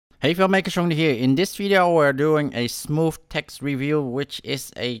Hey filmmaker, Chung Dha here. In this video we're doing a smooth text review, which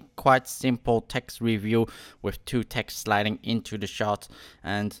is a quite simple text review with two text sliding into the shot.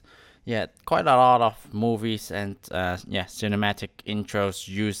 And yeah, quite a lot of movies and cinematic intros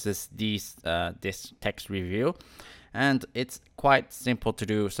uses this text review, and it's quite simple to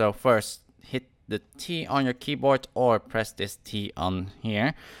do. So first hit the T on your keyboard or press this T on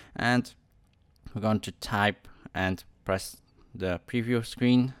here, and we're going to type and press the preview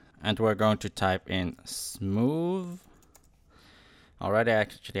screen, and we're going to type in smooth. Already I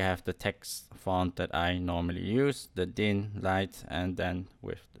actually have the text font that I normally use, the thin, light, and then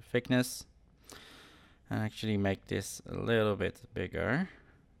with the thickness. And actually make this a little bit bigger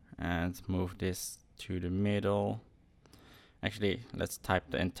and move this to the middle. Actually, let's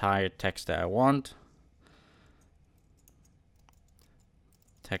type the entire text that I want.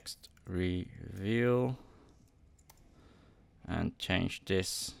 Text review, and change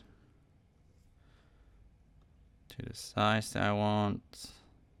this to the size that I want.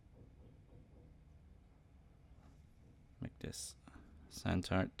 Make this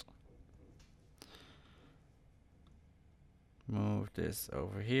centered. Move this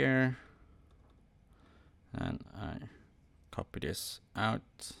over here, and I copy this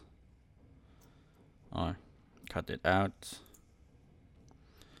out or cut it out.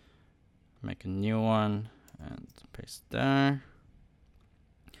 Make a new one and paste there.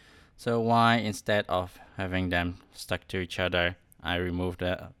 So why, instead of having them stuck to each other, I remove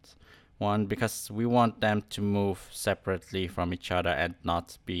that one? Because we want them to move separately from each other and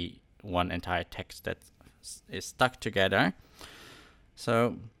not be one entire text that is stuck together.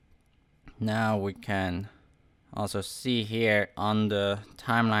 So now we can also see here on the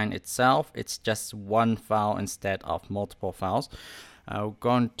timeline itself, it's just one file instead of multiple files. I'm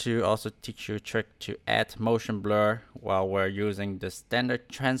going to also teach you a trick to add motion blur while we're using the standard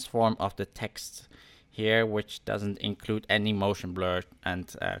transform of the text here, which doesn't include any motion blur,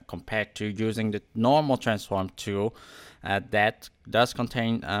 and compared to using the normal transform tool that does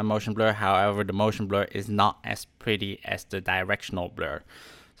contain motion blur. Motion the motion blur is not as pretty as the directional blur.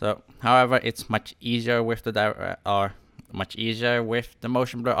 So however, it's much easier with the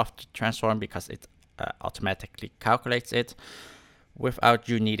motion blur of the transform, because it automatically calculates it without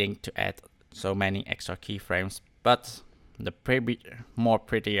you needing to add so many extra keyframes. But the more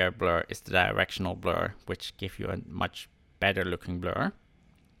prettier blur is the directional blur, which gives you a much better looking blur.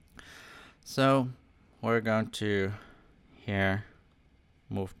 So we're going to here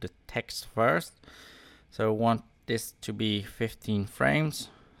move the text first. So we want this to be 15 frames.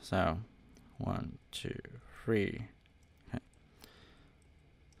 So 1, 2, 3. Okay.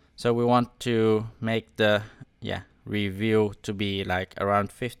 So we want to make the review to be like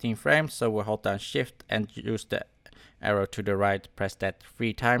around 15 frames. So we'll hold down shift and use the arrow to the right, press that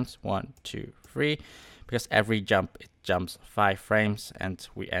 3 times, 1, 2, 3, because every jump it jumps 5 frames and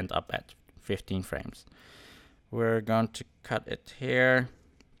we end up at 15 frames. We're going to cut it here.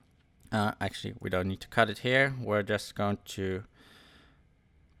 Actually, we don't need to cut it here. We're just going to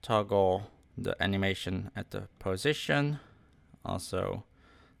toggle the animation at the position. Also,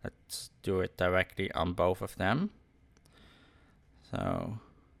 let's do it directly on both of them. So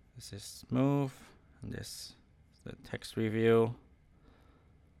this is smooth, and this is the text review.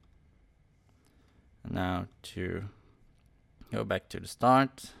 And now to go back to the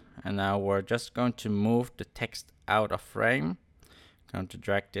start, and now we're just going to move the text out of frame. Going to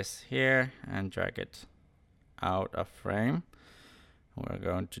drag this here and drag it out of frame. We're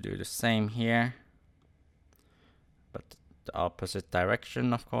going to do the same here, but the opposite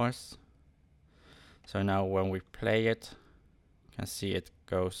direction, of course. So now when we play it, you can see it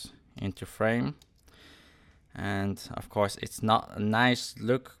goes into frame. And of course it's not a nice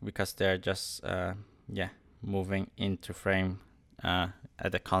look because they're just moving into frame at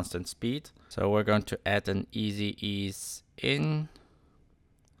a constant speed. So we're going to add an easy ease in,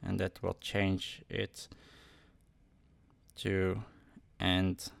 and that will change it to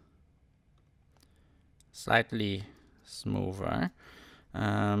end slightly smoother.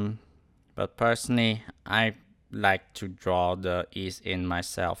 But personally, I like to draw the ease in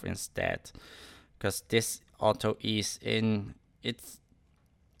myself instead, because this auto ease in, it's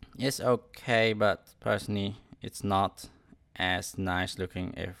okay, but personally it's not as nice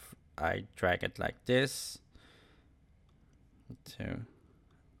looking if I drag it like this. To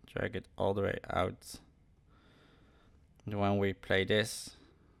drag it all the way out. And when we play this,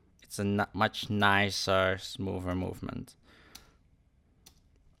 it's a much nicer, smoother movement.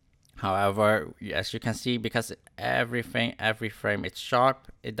 However, as you can see, because every frame it's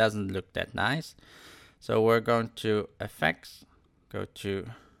sharp, it doesn't look that nice. So we're going to effects, go to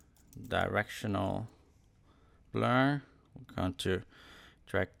directional blur. We're going to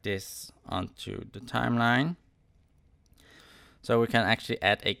drag this onto the timeline. So we can actually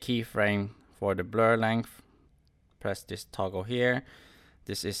add a keyframe for the blur length. Press this toggle here.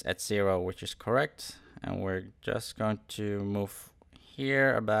 This is at 0, which is correct. And we're just going to move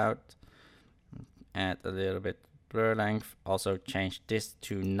here about, add a little bit blur length. Also change this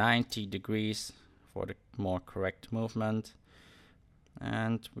to 90 degrees for the more correct movement.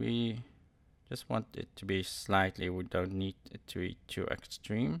 And we just want it to be slightly, we don't need it to be too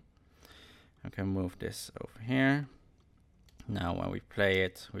extreme. I can move this over here. Now when we play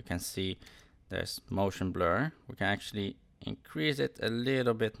it, we can see there's motion blur. We can actually increase it a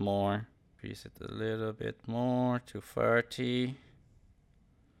little bit more. Increase it a little bit more to 30.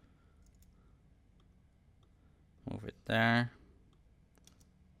 Move it there.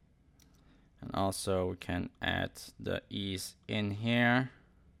 And also we can add the ease in here.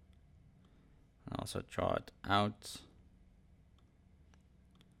 And also draw it out.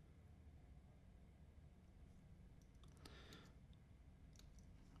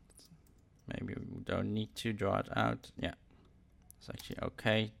 Maybe we don't need to draw it out. Yeah, it's actually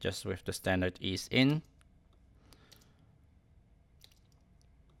okay, just with the standard ease in.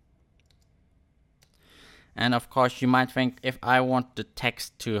 And of course, you might think, if I want the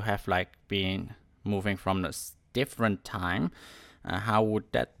text to have like been moving from a different time, how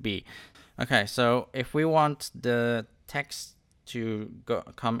would that be? Okay, so if we want the text to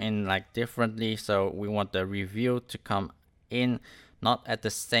come in like differently, so we want the review to come in not at the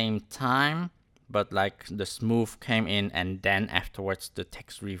same time, but like the smooth came in and then afterwards the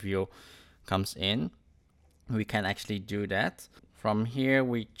text review comes in, we can actually do that. From here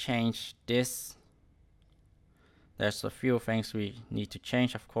we change this. There's a few things we need to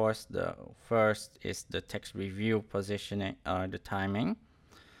change, of course. The first is the text review positioning, the timing.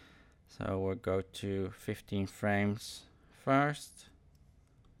 So we'll go to 15 frames first.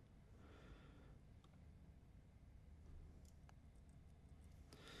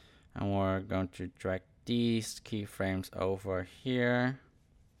 And we're going to drag these keyframes over here.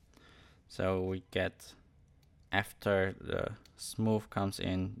 So we get, after the smooth comes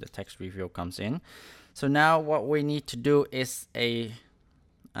in, the text review comes in. So now what we need to do is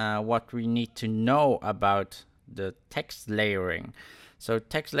what we need to know about the text layering. So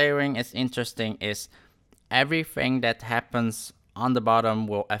text layering is interesting, is everything that happens on the bottom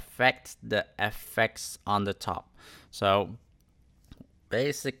will affect the effects on the top. So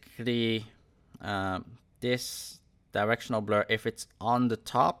basically, this directional blur, if it's on the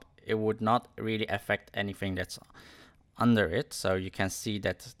top, it would not really affect anything that's under it. So you can see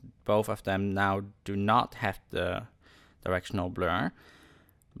that both of them now do not have the directional blur.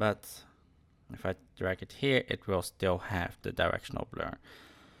 But if I drag it here, it will still have the directional blur.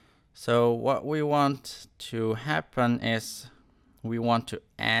 So what we want to happen is we want to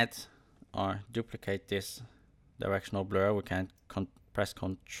add or duplicate this directional blur. We can press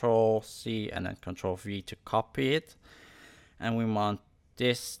Ctrl C and then Ctrl V to copy it. And we want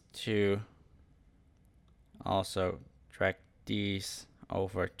this to also drag these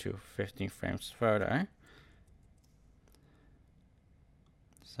over to 15 frames further.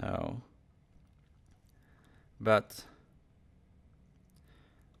 So, but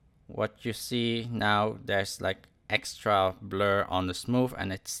what you see now, there's like extra blur on the smooth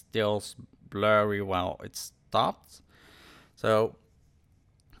and it's still blurry while it's stopped. So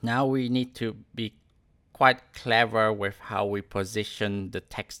now we need to be quite clever with how we position the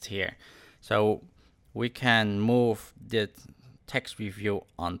text here. So we can move the text review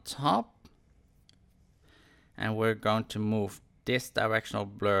on top, and we're going to move this directional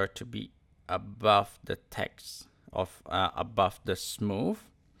blur to be above the text, above the smooth.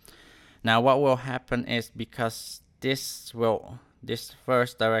 Now what will happen is, because this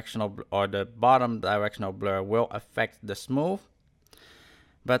first directional or the bottom directional blur will affect the smooth,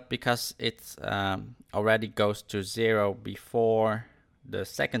 but because it already goes to 0 before the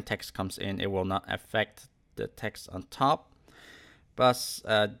second text comes in, it will not affect the text on top. But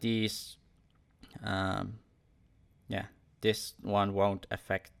this one won't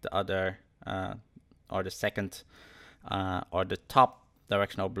affect the other, or the second, or the top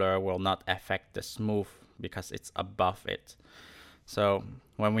directional blur will not affect the smooth because it's above it. So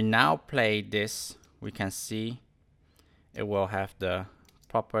when we now play this, we can see it will have the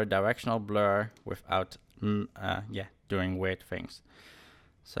proper directional blur without doing weird things.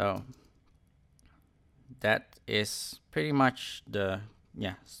 So that is pretty much the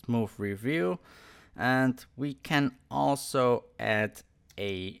smooth review. And we can also add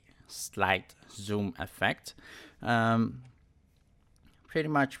a slight zoom effect. pretty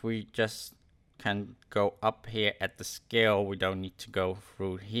much we just can go up here at the scale. We don't need to go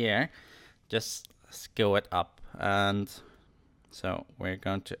through here, just scale it up. And so we're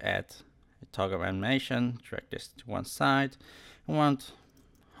going to add a toggle animation, drag this to one side. I want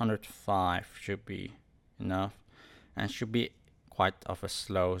 105 should be enough, and should be quite of a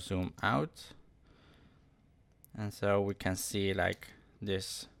slow zoom out. And so we can see like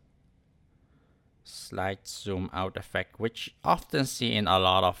this slight zoom out effect, which often see in a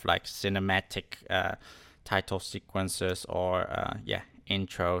lot of like cinematic title sequences or yeah,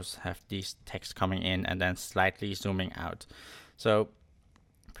 intros, have these text coming in and then slightly zooming out. So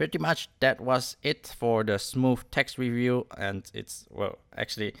pretty much that was it for the smooth text review. And it's, well,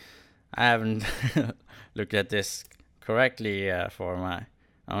 actually I haven't looked at this correctly for my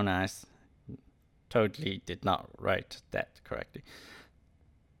own eyes. Totally did not write that correctly,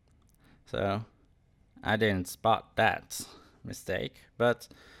 so I didn't spot that mistake. But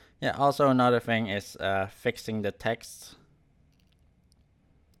yeah, also another thing is fixing the text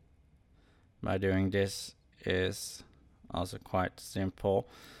by doing this is also quite simple.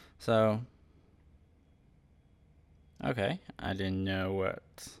 So okay, I didn't know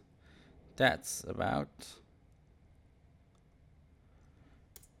what that's about.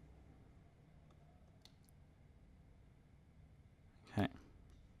 Okay.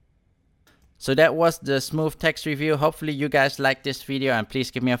 So that was the smooth text review. Hopefully you guys liked this video, and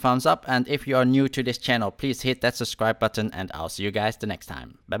please give me a thumbs up. And if you are new to this channel, please hit that subscribe button, and I'll see you guys the next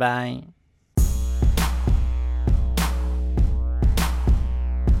time. Bye bye.